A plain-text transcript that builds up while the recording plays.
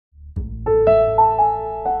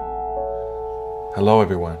Hello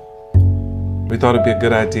everyone. We thought it'd be a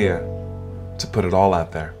good idea to put it all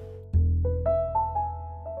out there.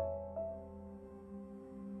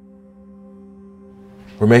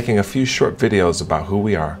 We're making a few short videos about who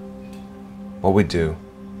we are, what we do,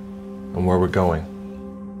 and where we're going.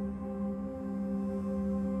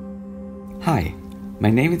 Hi, my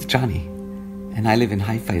name is Johnny, and I live in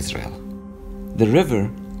Haifa, Israel. The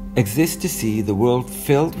river exists to see the world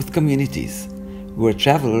filled with communities where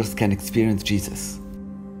travelers can experience Jesus.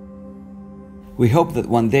 We hope that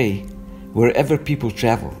one day, wherever people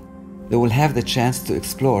travel, they will have the chance to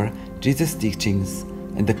explore Jesus' teachings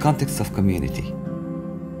in the context of community.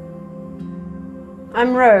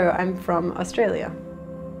 I'm Ro, I'm from Australia.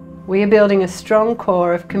 We are building a strong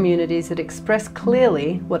core of communities that express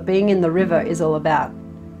clearly what being in the river is all about.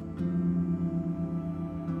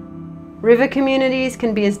 River communities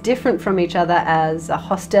can be as different from each other as a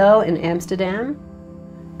hostel in Amsterdam,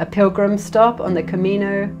 a pilgrim stop on the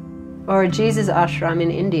Camino, or a Jesus ashram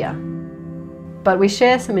in India. But we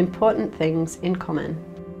share some important things in common.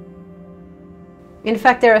 In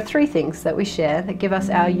fact, there are 3 things that we share that give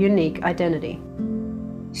us our unique identity.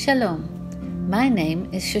 Shalom, my name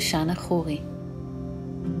is Shoshana Khoury.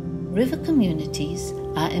 River communities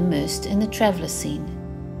are immersed in the traveler scene.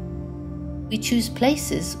 We choose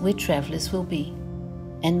places where travelers will be,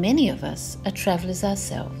 and many of us are travelers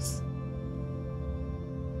ourselves.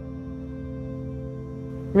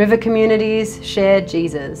 River communities share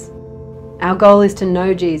Jesus. Our goal is to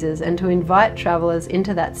know Jesus and to invite travelers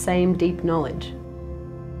into that same deep knowledge.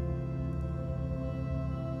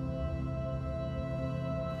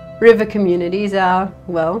 River communities are,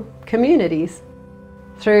 well, communities.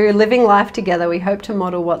 Through living life together, we hope to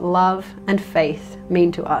model what love and faith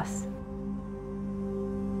mean to us.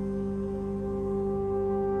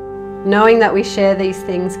 Knowing that we share these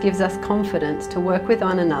things gives us confidence to work with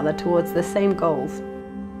one another towards the same goals.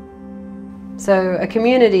 So a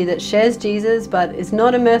community that shares Jesus but is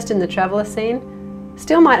not immersed in the traveller scene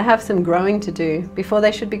still might have some growing to do before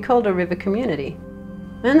they should be called a river community.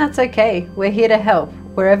 And that's okay, we're here to help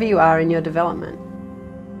wherever you are in your development.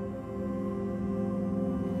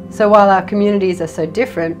 So while our communities are so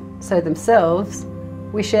different, so themselves,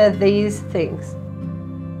 we share these things.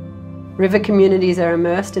 River communities are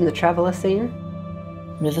immersed in the traveller scene.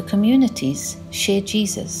 River communities share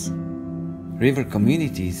Jesus. River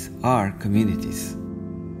communities are communities.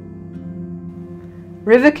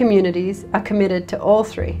 River communities are committed to all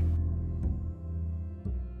 3.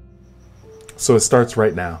 So it starts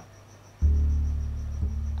right now.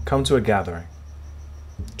 Come to a gathering.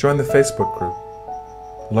 Join the Facebook group.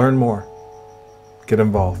 Learn more. Get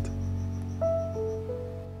involved.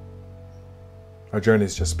 Our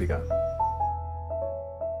journey's just begun.